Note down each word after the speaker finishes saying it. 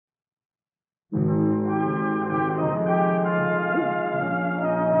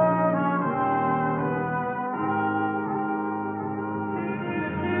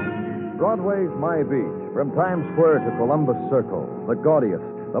Broadway's My Beach, from Times Square to Columbus Circle, the gaudiest,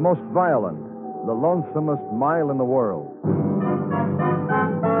 the most violent, the lonesomest mile in the world.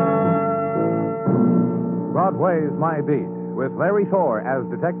 Broadway's My Beach, with Larry Thor as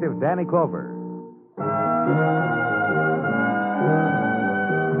Detective Danny Clover.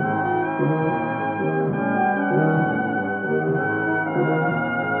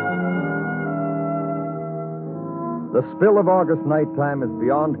 The spill of August nighttime is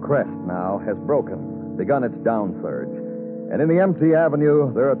beyond crest now, has begun its down surge. And in the empty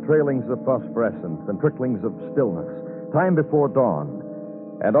avenue, there are trailings of phosphorescence and tricklings of stillness, time before dawn.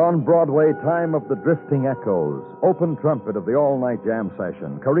 And on Broadway, time of the drifting echoes, open trumpet of the all-night jam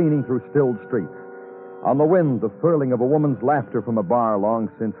session, careening through stilled streets. On the wind, the furling of a woman's laughter from a bar long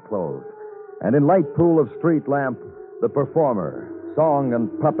since closed. And in light pool of street lamp, the performer, song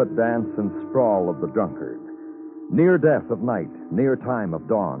and puppet dance and sprawl of the drunkard. Near death of night, near time of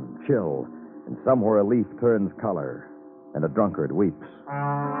dawn, chill, and somewhere a leaf turns color, and a drunkard weeps.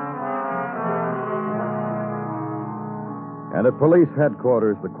 And at police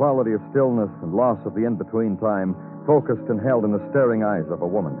headquarters, the quality of stillness and loss of the in-between time focused and held in the staring eyes of a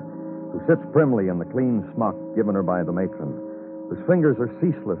woman who sits primly in the clean smock given her by the matron, whose fingers are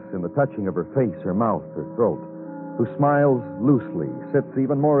ceaseless in the touching of her face, her mouth, her throat, who smiles loosely, sits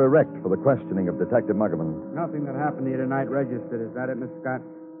even more erect for the questioning of Detective Muggavan. Nothing that happened to you tonight registered. Is that it, Miss Scott?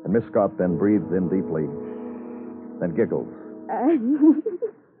 And Miss Scott then breathes in deeply, then giggles.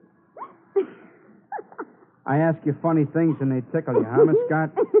 I ask you funny things and they tickle you, huh, Miss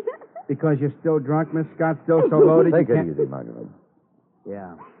Scott? Because you're still drunk, Miss Scott? Still so loaded Take you it can't... easy, Muggavan.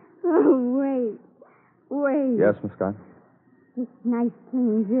 Yeah. Oh, wait. Yes, Miss Scott? This nice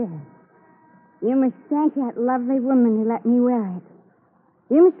clean dress. You must thank that lovely woman who let me wear it.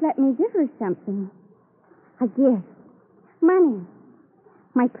 You must let me give her something. A gift. Money.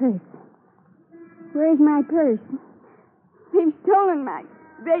 My purse. Where's my purse? They've stolen my...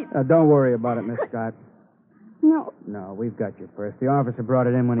 Don't worry about it, Miss Scott. No. No, we've got your purse. The officer brought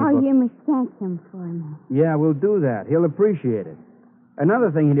it in when he... Oh, you must thank him for me. Yeah, we'll do that. He'll appreciate it.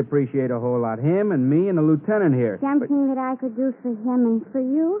 Another thing he'd appreciate a whole lot. Him and me and the lieutenant here. Something that I could do for him and for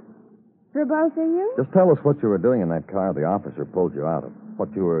you? For both of you? Just tell us what you were doing in that car the officer pulled you out of.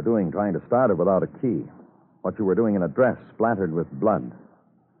 What you were doing trying to start it without a key. What you were doing in a dress splattered with blood.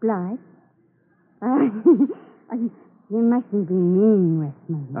 Blood? You mustn't be mean with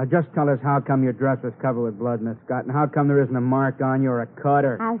me. Now, just tell us how come your dress was covered with blood, Miss Scott, and how come there isn't a mark on you or a cut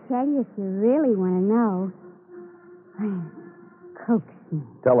or... I'll tell you if you really want to know. Coax me.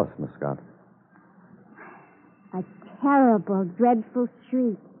 Tell us, Miss Scott. A terrible, dreadful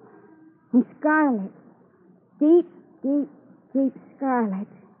shriek. In scarlet. Deep, deep, deep scarlet.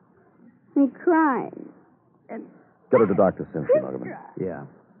 And crying. And... Get her to Dr. Simpson, Muggavan. Yeah.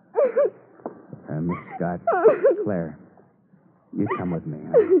 Miss Scott, Claire, you come with me.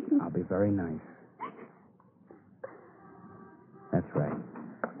 I'll be very nice. That's right.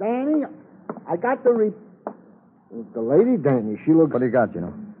 Danny, I got the lady, Danny. She looks... What do you got, you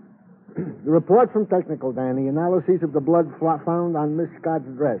know? The report from technical, Danny. Analyses of the blood found on Miss Scott's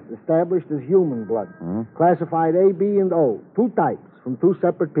dress. Established as human blood. Mm-hmm. Classified A, B, and O. 2 types from 2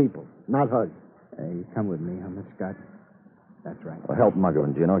 separate people. Not hers. You come with me, huh, Miss Scott? That's right. Well, help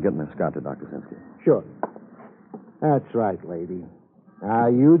Muggavan, Gino. Get Miss Scott to Dr. Simpson. Sure. That's right, lady.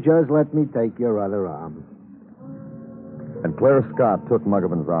 You just let me take your other arm. And Clara Scott took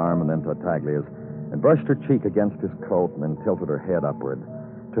Muggavan's arm and then Tartaglia's and brushed her cheek against his coat and then tilted her head upward.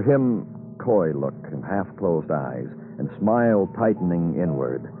 To him, coy look and half-closed eyes and smile tightening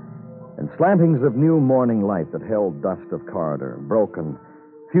inward. And slantings of new morning light that held dust of corridor, broken,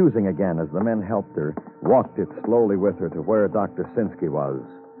 fusing again as the men helped her, walked it slowly with her to where Dr. Sinsky was.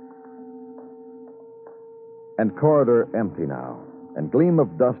 And corridor empty now, and gleam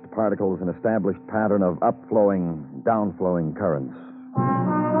of dust particles an established pattern of upflowing, downflowing currents.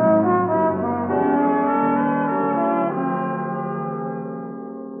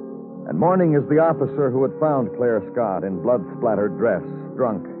 And morning is the officer who had found Claire Scott in blood-splattered dress,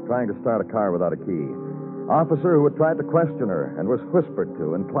 drunk, trying to start a car without a key. Officer who had tried to question her and was whispered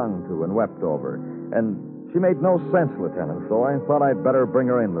to and clung to and wept over. And she made no sense, Lieutenant, so I thought I'd better bring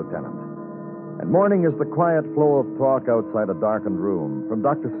her in, Lieutenant. And morning is the quiet flow of talk outside a darkened room from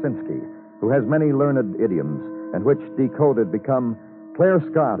Dr. Sinsky, who has many learned idioms, and which, decoded, become, Claire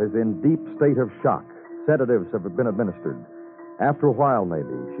Scott is in deep state of shock. Sedatives have been administered. After a while,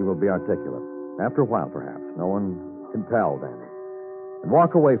 maybe, she will be articulate. After a while, perhaps. No one can tell, Danny. And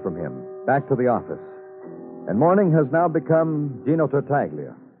walk away from him, back to the office. And morning has now become Gino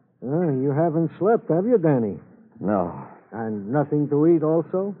Tartaglia. You haven't slept, have you, Danny? No. And nothing to eat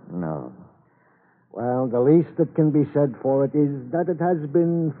also? No. Well, the least that can be said for it is that it has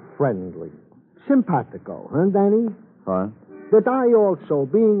been friendly. Simpatico, huh, Danny? What? That I also,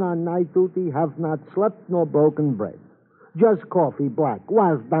 being on night duty, have not slept nor broken bread. Just coffee black,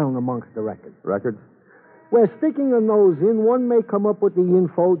 whilst down amongst the records. Records? Where sticking a nose in, one may come up with the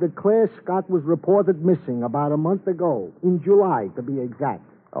info that Claire Scott was reported missing about a month ago, in July, to be exact.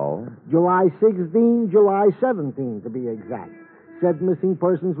 Oh? July 16, July 17, to be exact. Said missing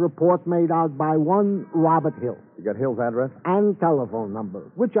persons report made out by one Robert Hill. You got Hill's address? And telephone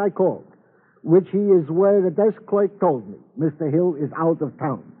number, which I called. Which he is where the desk clerk told me. Mr. Hill is out of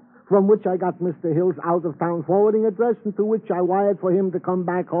town. From which I got Mr. Hill's out-of-town forwarding address, and to which I wired for him to come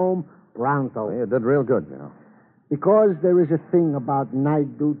back home pronto. Well, you did real good, you know. Because there is a thing about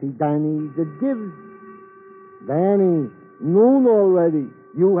night duty, Danny, that gives... Danny, noon already.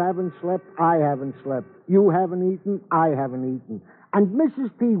 You haven't slept, I haven't slept. You haven't eaten, I haven't eaten. And Mrs.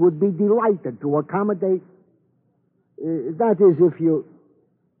 T would be delighted to accommodate... that is, if you...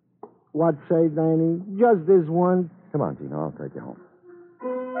 What say, Danny? Just this once. Come on, Gino, I'll take you home.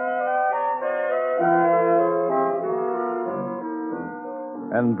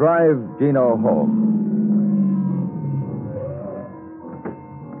 And drive Gino home.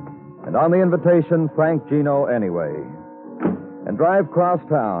 And on the invitation, thank Gino anyway. And drive cross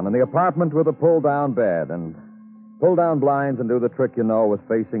town in the apartment with a pull-down bed and pull down blinds and do the trick you know with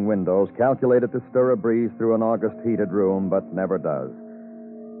facing windows, calculated to stir a breeze through an August heated room, but never does.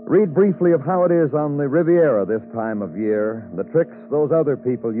 Read briefly of how it is on the Riviera this time of year, the tricks those other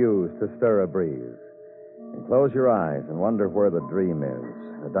people use to stir a breeze. And close your eyes and wonder where the dream is.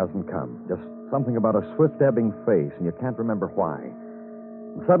 It doesn't come. Just something about a swift-ebbing face, and you can't remember why.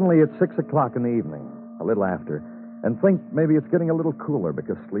 And suddenly it's 6 o'clock in the evening, a little after, and think maybe it's getting a little cooler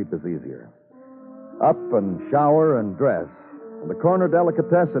because sleep is easier. Up and shower and dress. And the corner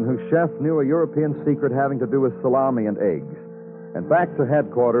delicatessen whose chef knew a European secret having to do with salami and eggs. And back to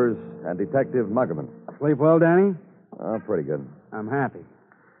headquarters and Detective Muggerman. Sleep well, Danny? Oh, pretty good. I'm happy.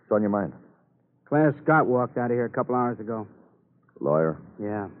 What's on your mind? Claire Scott walked out of here a couple hours ago. Lawyer?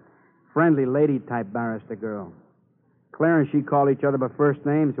 Yeah. Friendly lady-type barrister girl. Claire and she called each other by first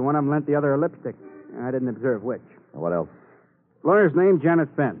names, and one of them lent the other a lipstick. I didn't observe which. What else? Lawyer's name, Janet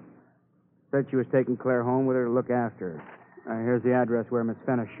Fenn. Said she was taking Claire home with her to look after her. Here's the address where Miss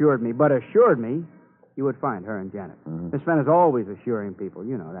Fenn assured me you would find her and Janet. Mm-hmm. Miss Fenn is always assuring people.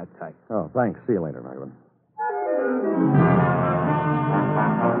 You know that type. Oh, thanks. See you later, Muggerman.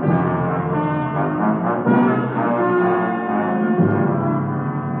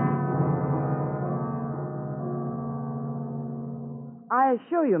 I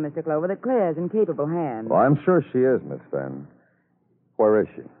assure you, Mr. Clover, that Claire's in capable hands. Well, I'm sure she is, Miss Fenn. Where is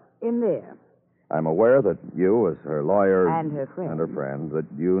she? In there. I'm aware that you, as her lawyer... And her friend. that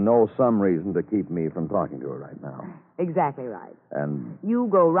you know some reason to keep me from talking to her right now. Exactly right. And... You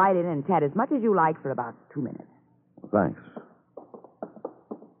go right in and chat as much as you like for about 2 minutes. Thanks.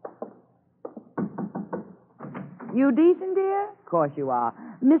 You decent, dear? Of course you are.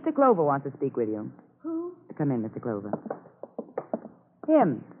 Mr. Clover wants to speak with you. Who? Come in, Mr. Clover.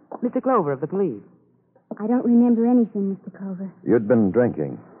 Him, Mr. Clover of the police. I don't remember anything, Mr. Clover. You'd been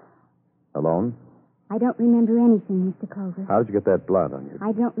drinking. Alone? I don't remember anything, Mr. Clover. How did you get that blood on you?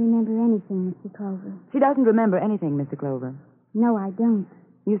 I don't remember anything, Mr. Clover. She doesn't remember anything, Mr. Clover. No, I don't.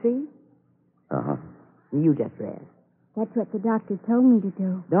 You see? Uh-huh. You just rest. That's what the doctor told me to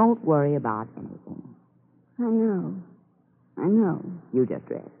do. Don't worry about anything. I know. I know. You just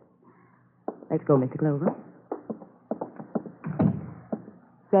rest. Let's go, Mr. Clover.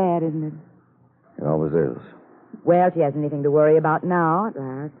 Sad, isn't it? It always is. Well, she hasn't anything to worry about now, at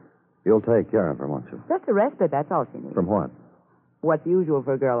last. You'll take care of her, won't you? Just a respite, that's all she needs. From what? What's usual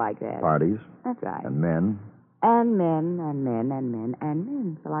for a girl like that. Parties? That's right. And men? And men, and men, and men, and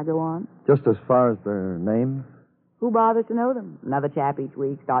men. Shall I go on? Just as far as their names? Who bothers to know them? Another chap each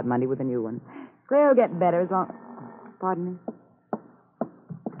week. Start Monday with a new one. Claire will get better as long... Pardon me?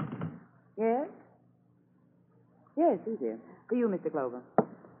 Yes? Yes, who's here? For you, Mr. Clover.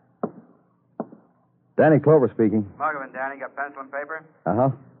 Danny Clover speaking. Muggerman, Danny, got pencil and paper? Uh-huh.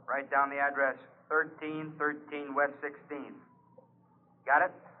 Write down the address, 1313 West 16th. Got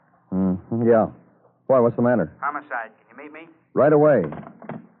it? Mm-hmm. Yeah. Why, what's the matter? Homicide. Can you meet me? Right away.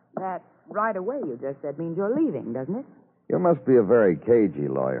 That right away you just said means you're leaving, doesn't it? You must be a very cagey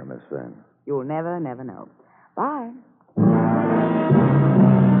lawyer, Miss Fenn. You'll never know. Bye.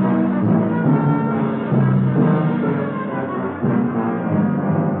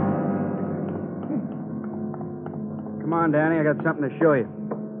 Come on, Danny. I got something to show you.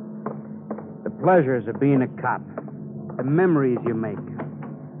 The pleasures of being a cop. The memories you make.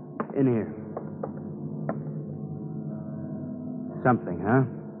 In here. Something, huh?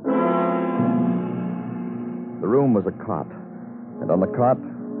 The room was a cot, and on the cot,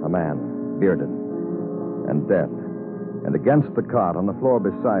 a man, bearded and dead. And against the cot, on the floor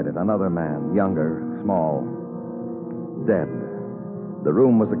beside it, another man, younger, small, dead. The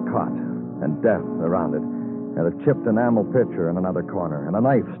room was a cot, and death around it, and a chipped enamel pitcher in another corner, and a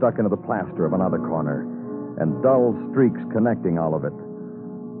knife stuck into the plaster of another corner, and dull streaks connecting all of it.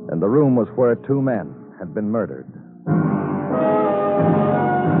 And the room was where two men had been murdered.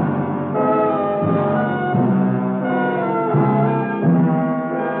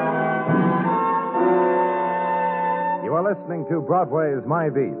 You are listening to Broadway's My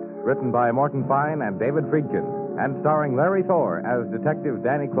Beat, written by Morton Fine and David Friedkin, and starring Larry Thor as Detective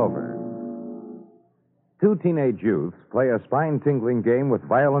Danny Clover. Two teenage youths play a spine-tingling game with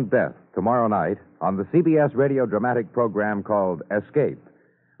violent death tomorrow night on the CBS radio dramatic program called Escape.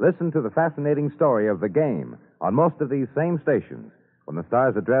 Listen to the fascinating story of the game on most of these same stations when the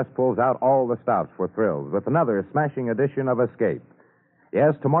star's address pulls out all the stops for thrills with another smashing edition of Escape.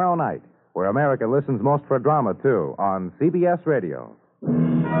 Yes, tomorrow night, where America listens most for drama, too, on CBS Radio.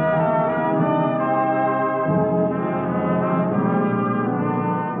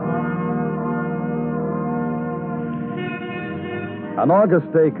 An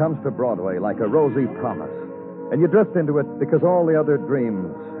August day comes to Broadway like a rosy promise, and you drift into it because all the other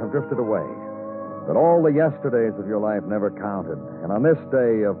dreams have drifted away. But all the yesterdays of your life never counted, and on this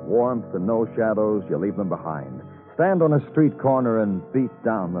day of warmth and no shadows, you leave them behind. Stand on a street corner and beat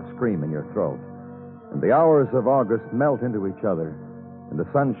down the scream in your throat. And the hours of August melt into each other, and the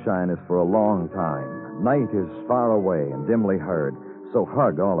sunshine is for a long time. Night is far away and dimly heard, so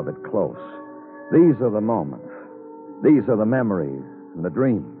hug all of it close. These are the moments. These are the memories and the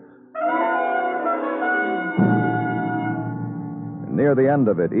dreams. And near the end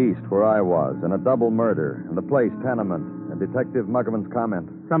of it, east where I was, in a double murder, and the place tenement, and Detective Muggavan's comment.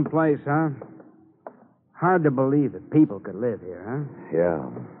 Someplace, huh? Hard to believe that people could live here, huh? Yeah.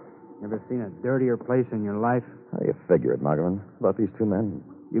 Never seen a dirtier place in your life? How do you figure it, Muggavan? About these two men?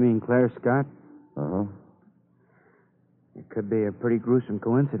 You mean Claire Scott? Uh-huh. It could be a pretty gruesome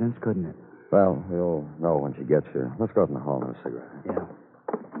coincidence, couldn't it? Well, you'll know when she gets here. Let's go out in the hall and have a cigarette. Yeah.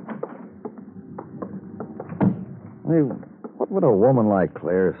 Hey, what would a woman like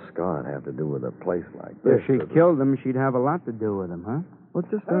Claire Scott have to do with a place like this? If she killed them, she'd have a lot to do with them, huh? Well, it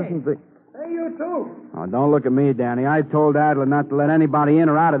just doesn't think... Hey, you too. Oh, don't look at me, Danny. I told Adler not to let anybody in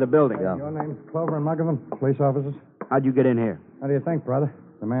or out of the building. Yeah. Your name's Clover and Muggavan, police officers. How'd you get in here? How do you think, brother?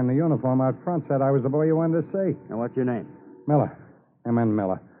 The man in the uniform out front said I was the boy you wanted to see. Now, what's your name? Miller. M.N.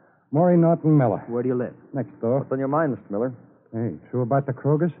 Miller. Maury Norton Miller. Where do you live? Next door. What's on your mind, Mr. Miller? Hey, true about the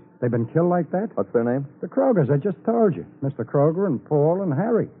Krogers? They've been killed like that? What's their name? The Krogers, I just told you. Mr. Kroger and Paul and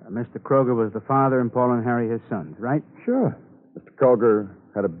Harry. Mr. Kroger was the father and Paul and Harry his sons, right? Sure. Mr. Kroger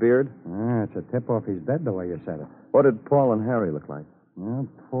had a beard? It's a tip-off he's dead the way you said it. What did Paul and Harry look like? Well,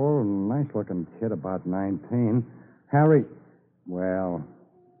 Paul, nice-looking kid, about 19. Harry, well,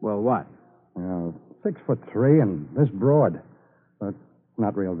 What? 6'3" and this broad. But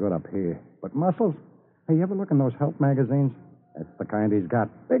not real good up here. But muscles? Hey, you ever look in those health magazines? That's the kind he's got.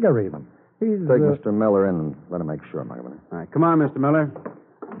 Bigger, even. He's... Take Mr. Miller in and let him make sure, Muggavan. All right, come on, Mr. Miller.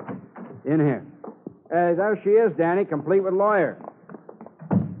 In here. There she is, Danny, complete with lawyer.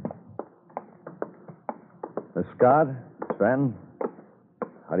 Miss Scott, Sven,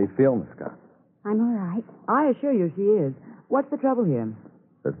 how do you feel, Miss Scott? I'm all right. I assure you she is. What's the trouble here?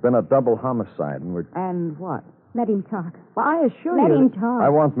 There's been a double homicide, and we're... And what? Let him talk. Well, I assure Let you... him talk. I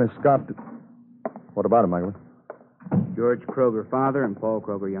want Miss Scott to... What about him, Muggavan? George Kroger, father, and Paul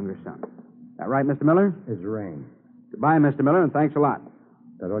Kroger, younger son. That right, Mr. Miller? His rain. Goodbye, Mr. Miller, and thanks a lot.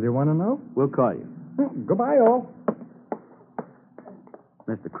 That all you want to know? We'll call you. Goodbye, all.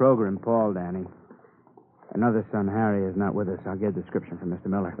 Mr. Kroger and Paul, Danny. Another son, Harry, is not with us. I'll get a description from Mr.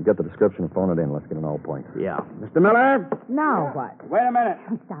 Miller. I'll get the description and phone it in. Let's get an all point. Yeah. Mr. Miller? Now what? Wait a minute.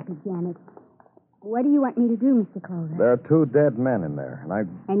 Oh, stop it, Janet. What do you want me to do, Mr. Clover? There are two dead men in there, and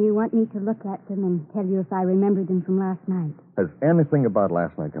And you want me to look at them and tell you if I remember them from last night? Has anything about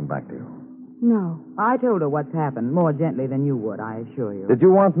last night come back to you? No. I told her what's happened more gently than you would, I assure you. Did you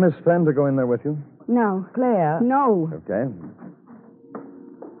want Miss Fenn to go in there with you? No. Claire? No. Okay.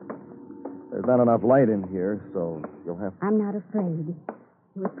 There's not enough light in here, so you'll have... I'm not afraid.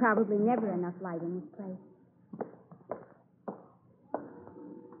 There was probably never enough light in this place.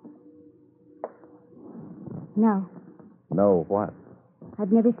 No. No, what?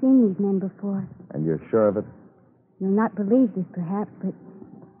 I've never seen these men before. And you're sure of it? You'll not believe this, perhaps, but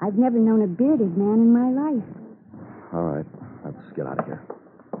I've never known a bearded man in my life. All right. Let's get out of here.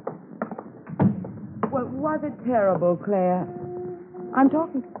 Well, was it terrible, Claire? I'm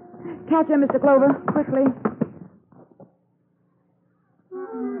talking. Catch her, Mr. Clover, quickly.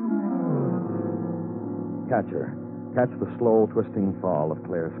 Catch her. Catch the slow, twisting fall of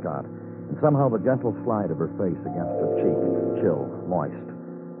Claire Scott. And somehow the gentle slide of her face against her cheek, chill, moist.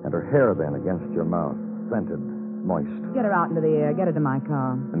 And her hair then against your mouth, scented, moist. Get her out into the air. Get her to my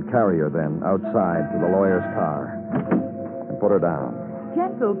car. And carry her then outside to the lawyer's car. And put her down.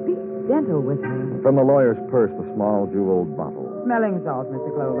 Gentle, be gentle with her. From the lawyer's purse, the small jeweled bottle. Smelling salts,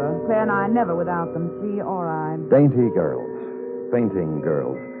 Mr. Clover. Claire and I never without them, she or I. Dainty girls. Fainting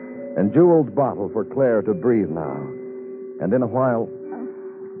girls. And jeweled bottle for Claire to breathe now. And in a while...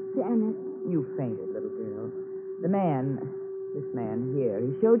 Janet. You fainted, little girl. This man here,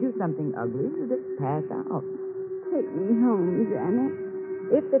 he showed you something ugly. You just passed out. Take me home, Janet.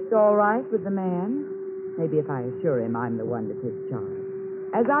 If it's all right with the man, maybe if I assure him I'm the one to take charge.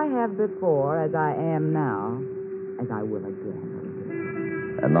 As I have before, as I am now, as I will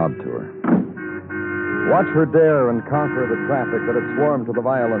again. And nod to her. Watch her dare and conquer the traffic that had swarmed to the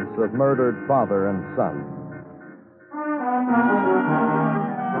violence of murdered father and son.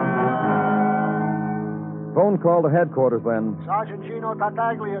 Phone call to headquarters, then. Sergeant Gino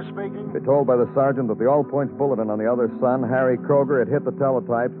Tartaglia speaking. Be told by the sergeant that the All Points Bulletin on the other son, Harry Kroger, had hit the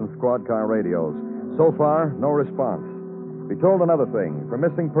teletypes and squad car radios. So far, no response. Be told another thing, from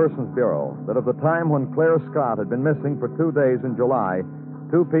Missing Persons Bureau, that at the time when Claire Scott had been missing for 2 days in July,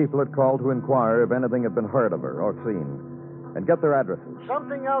 2 people had called to inquire if anything had been heard of her or seen. And get their addresses.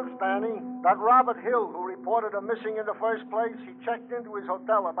 Something else, Danny. That Robert Hill who reported her missing in the first place, he checked into his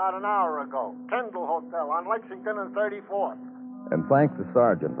hotel about an hour ago. Kendall Hotel on Lexington and 34th. And thank the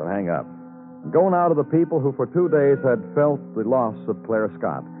sergeant and hang up. And go now to the people who for 2 days had felt the loss of Claire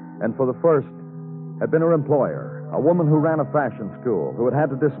Scott. And for the first had been her employer, a woman who ran a fashion school, who had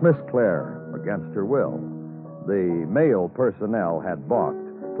to dismiss Claire against her will. The male personnel had balked.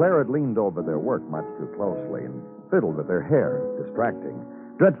 Claire had leaned over their work much too closely and fiddled with their hair, distracting,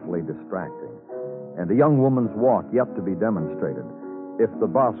 dreadfully distracting. And the young woman's walk yet to be demonstrated, if the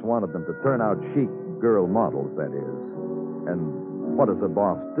boss wanted them to turn out chic girl models, that is. And what does a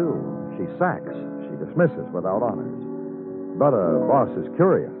boss do? She sacks. She dismisses without honors. But a boss is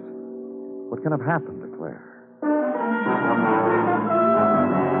curious. What can have happened to Claire?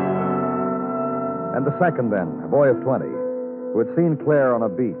 And the second, then, a boy of 20, who had seen Claire on a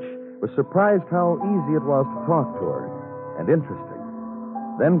beach, was surprised how easy it was to talk to her, and interesting.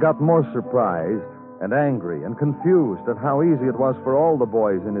 Then got more surprised and angry and confused at how easy it was for all the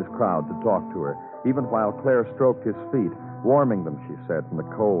boys in his crowd to talk to her, even while Claire stroked his feet, warming them, she said, from the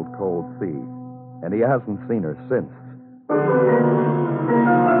cold, cold sea. And he hasn't seen her since.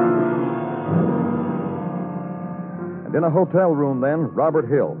 And in a hotel room, then, Robert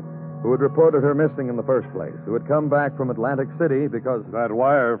Hill, who had reported her missing in the first place, who had come back from Atlantic City because... That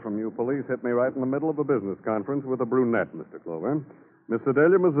wire from you police hit me right in the middle of a business conference with a brunette, Mr. Clover. Miss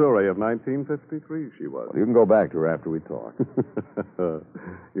Sedalia, Missouri, of 1953, she was. Well, you can go back to her after we talk.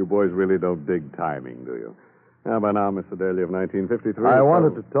 You boys really don't dig timing, do you? How about now, Miss Sedalia of 1953? I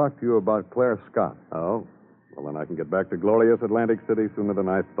wanted to talk to you about Claire Scott. Oh? Well, then I can get back to glorious Atlantic City sooner than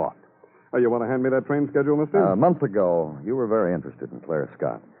I thought. Oh, you want to hand me that train schedule, mister? A month ago, you were very interested in Claire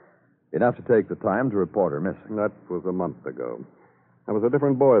Scott. Enough to take the time to report her missing. That was a month ago. I was a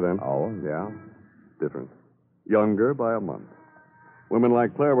different boy then. Oh? Yeah, different. Younger by a month. Women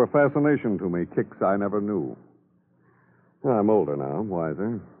like Claire were fascination to me, kicks I never knew. I'm older now,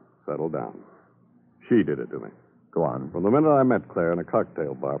 wiser, settled down. She did it to me. Go on. From the minute I met Claire in a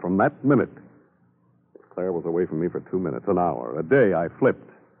cocktail bar, from that minute, Claire was away from me for 2 minutes, an hour, a day, I flipped.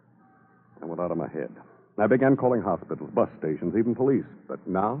 I went out of my head. I began calling hospitals, bus stations, even police. But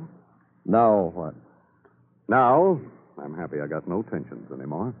now? Now what? Now, I'm happy I got no tensions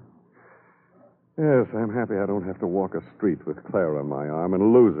anymore. Yes, I'm happy I don't have to walk a street with Claire on my arm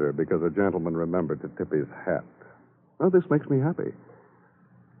and lose her because a gentleman remembered to tip his hat. Well, this makes me happy.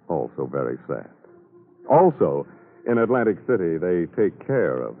 Also very sad. Also, in Atlantic City, they take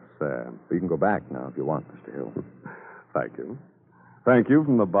care of Sam. You can go back now if you want, Mr. Hill. Thank you. Thank you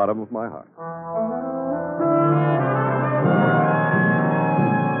from the bottom of my heart.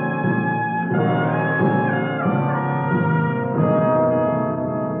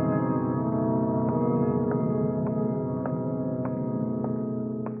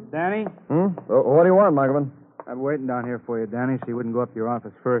 Danny? What do you want, Muggavan? I'm waiting down here for you, Danny, so you wouldn't go up to your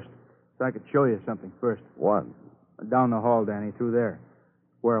office first. So I could show you something first. What? Down the hall, Danny, through there.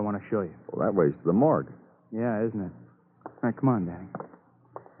 Where I want to show you. Well, that way's to the morgue. Yeah, isn't it? All right, come on, Danny.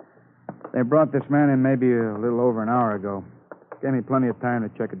 They brought this man in maybe a little over an hour ago. Gave me plenty of time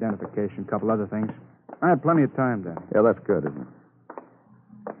to check identification, a couple other things. I had plenty of time, Danny. Yeah, that's good, isn't it?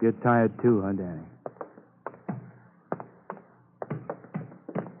 You're tired too, huh, Danny?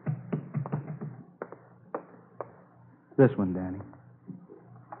 This one, Danny.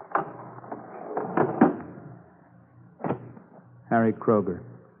 Harry Kroger.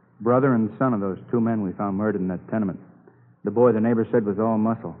 Brother and son of those two men we found murdered in that tenement. The boy the neighbor said was all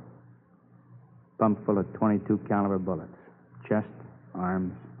muscle. Pumped full of 22 caliber bullets. Chest,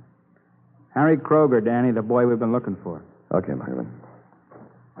 arms. Harry Kroger, Danny, the boy we've been looking for. Okay, Marvin.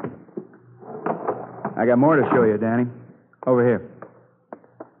 I got more to show you, Danny. Over here.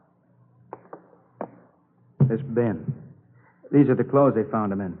 This bin. These are the clothes they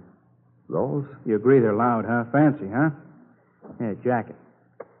found him in. Those? You agree they're loud, huh? Fancy, huh? Yeah, jacket.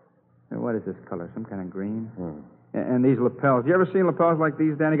 What is this color? Some kind of green? And these lapels. You ever seen lapels like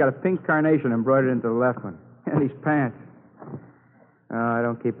these, Danny? Got a pink carnation embroidered into the left one. And these pants. Oh, I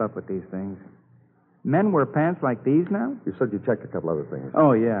don't keep up with these things. Men wear pants like these now? You said you checked a couple other things.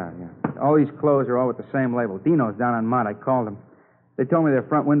 Oh, yeah. All these clothes are all with the same label. Dino's down on Mott. I called them. They told me their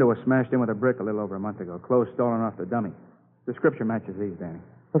front window was smashed in with a brick a little over a month ago. Clothes stolen off the dummy. Description matches these, Danny.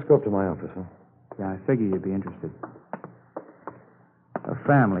 Let's go up to my office, huh? Yeah, I figure you'd be interested. A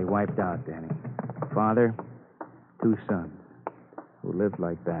family wiped out, Danny. Father, 2 sons, who lived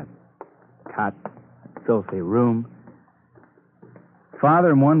like that. Cot, a filthy room.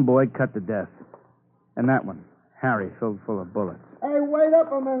 Father and one boy cut to death. And that one, Harry, filled full of bullets. Hey, wait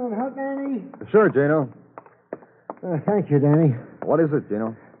up a minute, huh, Danny? Sure, Gino. Thank you, Danny. What is it,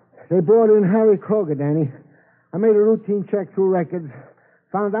 Gino? They brought in Harry Kroger, Danny. I made a routine check through records.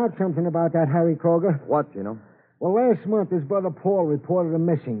 Found out something about that Harry Kroger. What, Gino? Well, last month his brother Paul reported him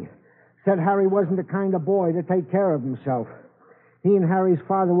missing. Said Harry wasn't the kind of boy to take care of himself. He and Harry's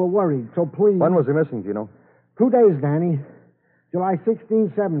father were worried, so please... When was he missing, Gino? 2 days, Danny. July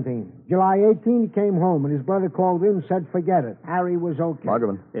 16, 17. July 18, he came home, and his brother called in and said forget it. Harry was okay.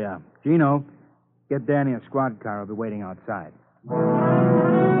 Margovan. Yeah. Gino, get Danny a squad car. I'll be waiting outside.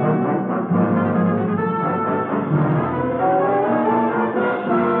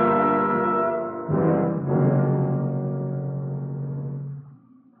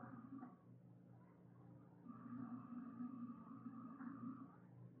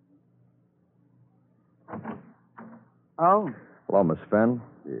 Oh, Hello, Miss Fenn.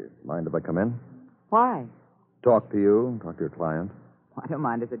 Do you mind if I come in? why? Talk to you, talk to your client. I don't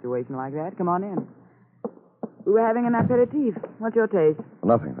mind a situation like that. Come on in. We were having an aperitif. What's your taste?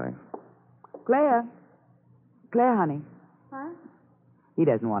 Nothing, thanks. Claire. Claire, honey. Huh? He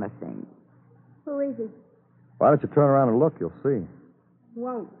doesn't want to sing. Who is he? Why don't you turn around and look? You'll see.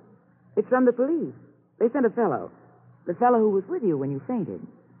 Won't. It's from the police. They sent a fellow. The fellow who was with you when you fainted.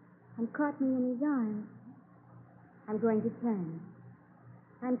 And caught me in his arms. I'm going to turn.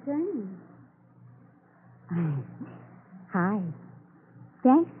 I'm turning. Hi.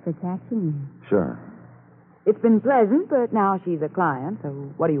 Thanks for catching me. Sure. It's been pleasant, but now she's a client, so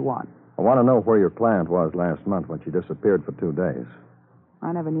what do you want? I want to know where your client was last month when she disappeared for 2 days.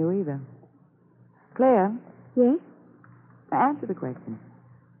 I never knew either. Claire, Yes? answer the question.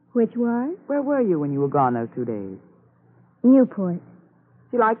 Which was? Where were you when you were gone those 2 days? Newport.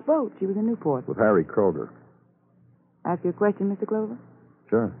 She likes boats. She was in Newport. With Harry Kroger. Ask you a question, Mr. Clover?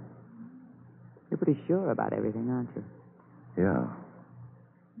 Sure. You're pretty sure about everything, aren't you? Yeah.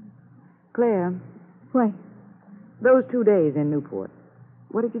 Claire, What? those 2 days in Newport,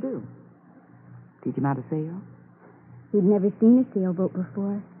 what did you do? Teach him how to sail? He'd never seen a sailboat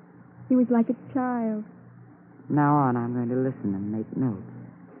before. He was like a child. From now on, I'm going to listen and make notes.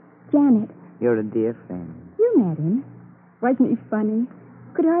 Janet, You're a dear friend. you met him. Wasn't he funny?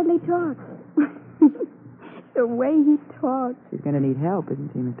 Could hardly talk. The way he talked. She's going to need help,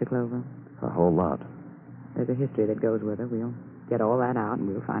 isn't she, Mr. Clover? A whole lot. There's a history that goes with her. We'll get all that out, and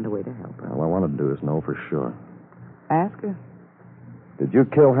we'll find a way to help her. All I want to do is know for sure. Ask her. Did you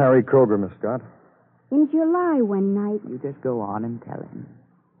kill Harry Kroger, Miss Scott? In July one night, You just go on and tell him.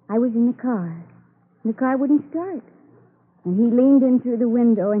 I was in the car. The car wouldn't start. And he leaned in through the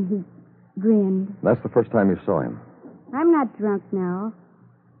window and he grinned. That's the first time you saw him. I'm not drunk now.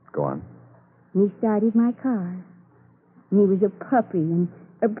 Go on. And he started my car. And he was a puppy and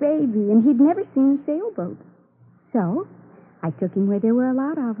a baby, and he'd never seen a sailboat. So, I took him where there were a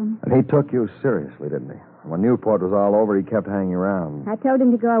lot of them. And he took you seriously, didn't he? When Newport was all over, he kept hanging around. I told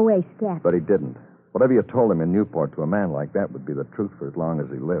him to go away, Scat. But he didn't. Whatever you told him in Newport to a man like that would be the truth for as long as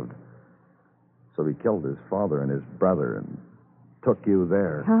he lived. So he killed his father and his brother and took you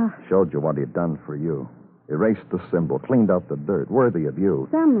there. Ah. Showed you what he'd done for you. Erased the symbol, cleaned out the dirt, worthy of you.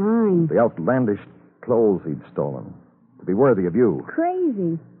 Some line. The outlandish clothes he'd stolen, to be worthy of you.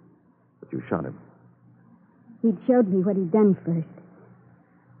 Crazy. But you shot him. He'd showed me what he'd done first.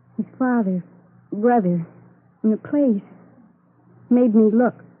 His father, brother, and the place made me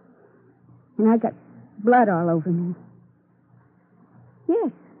look. And I got blood all over me.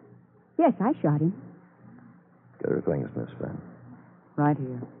 Yes, I shot him. Get her things, Miss Van. Right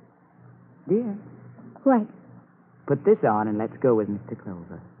here. Dear, What? put this on and let's go with Mr.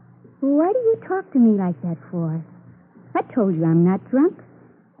 Clover. Why do you talk to me like that for? I told you I'm not drunk.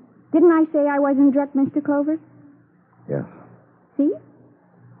 Didn't I say I wasn't drunk, Mr. Clover? Yes. See?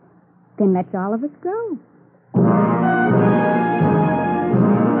 Then let's all of us go.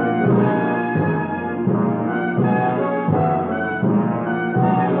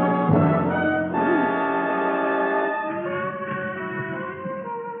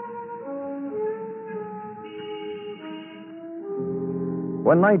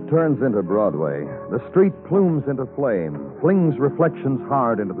 When night turns into Broadway, the street plumes into flame, flings reflections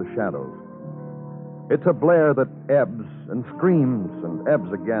hard into the shadows. It's a blare that ebbs and screams and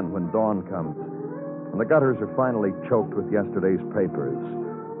ebbs again when dawn comes, and the gutters are finally choked with yesterday's papers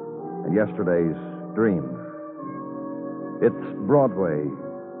and yesterday's dreams. It's Broadway,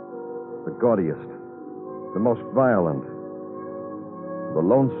 the gaudiest, the most violent, the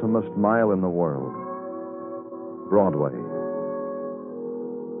lonesomest mile in the world. Broadway.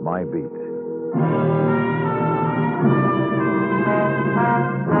 My beat.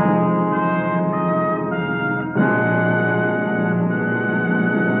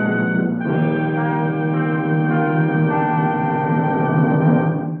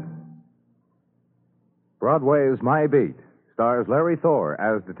 Broadway's My Beat stars Larry Thor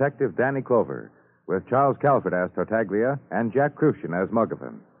as Detective Danny Clover, with Charles Calvert as Tartaglia and Jack Crucian as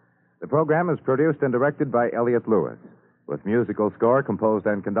Muggavan. The program is produced and directed by Elliott Lewis, with musical score composed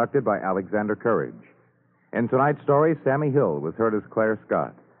and conducted by Alexander Courage. In tonight's story, Sammy Hill was heard as Claire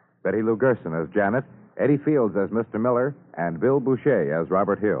Scott, Betty Lou Gerson as Janet, Eddie Fields as Mr. Miller, and Bill Boucher as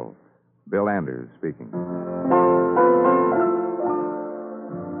Robert Hill. Bill Anders speaking.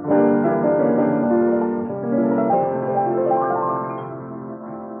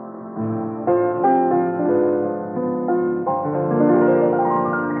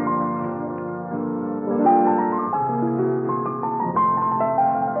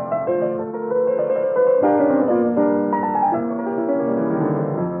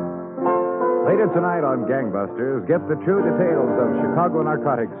 Tonight on Gangbusters, get the true details of Chicago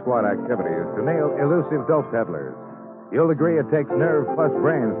narcotics squad activities to nail elusive dope peddlers. You'll agree it takes nerve plus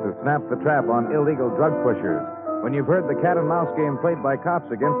brains to snap the trap on illegal drug pushers when you've heard the cat and mouse game played by cops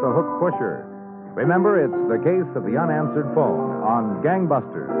against a hook pusher. Remember, it's the case of the unanswered phone on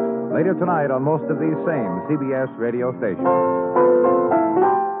Gangbusters, later tonight on most of these same CBS radio stations.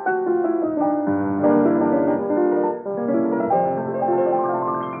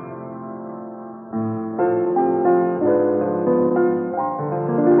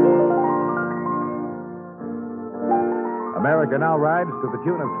 America now rides to the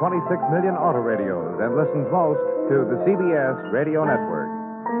tune of 26 million auto radios and listens most to the CBS radio network.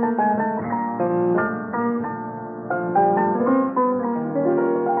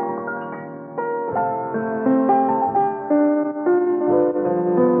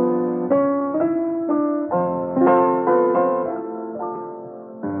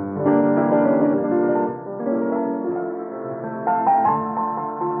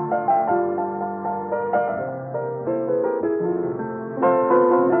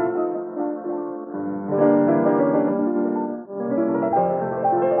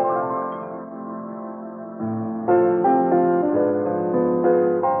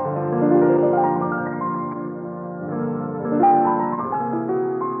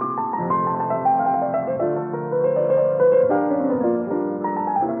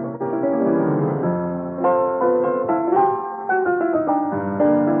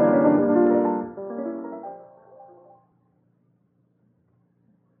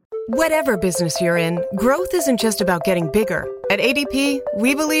 Whatever business you're in, growth isn't just about getting bigger. At ADP,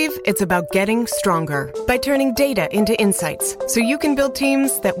 we believe it's about getting stronger by turning data into insights so you can build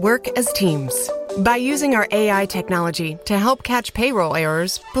teams that work as teams. By using our AI technology to help catch payroll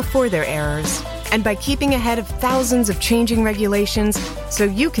errors before they're errors. And by keeping ahead of thousands of changing regulations so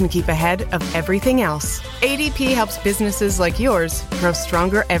you can keep ahead of everything else. ADP helps businesses like yours grow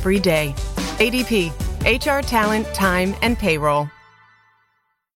stronger every day. ADP, HR, talent, time, and payroll.